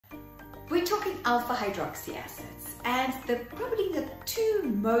We're talking alpha hydroxy acids, and probably the two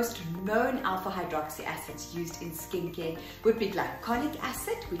most known alpha hydroxy acids used in skincare would be glycolic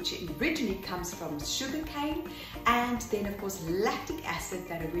acid, which originally comes from sugarcane, and then of course lactic acid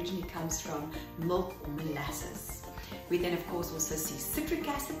that originally comes from milk or molasses. We then of course also see citric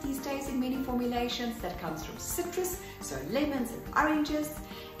acid these days in many formulations that comes from citrus, so lemons and oranges,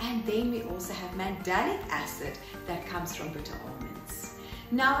 and then we also have mandelic acid that comes from bitter almonds.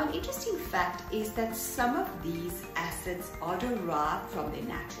 Now, an interesting fact is that some of these acids are derived from their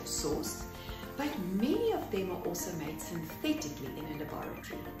natural source, but many of them are also made synthetically in a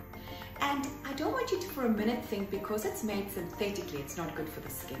laboratory. And I don't want you to for a minute think because it's made synthetically it's not good for the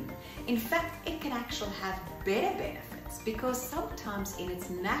skin. In fact, it can actually have better benefits because sometimes in its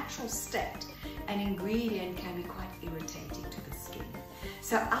natural state, an ingredient can be quite irritating to the skin.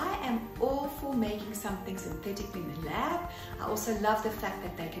 So I am all for making something synthetically in the lab. I also love the fact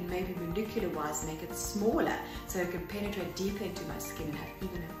that they can maybe molecular-wise make it smaller so it can penetrate deeper into my skin and have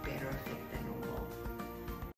even a better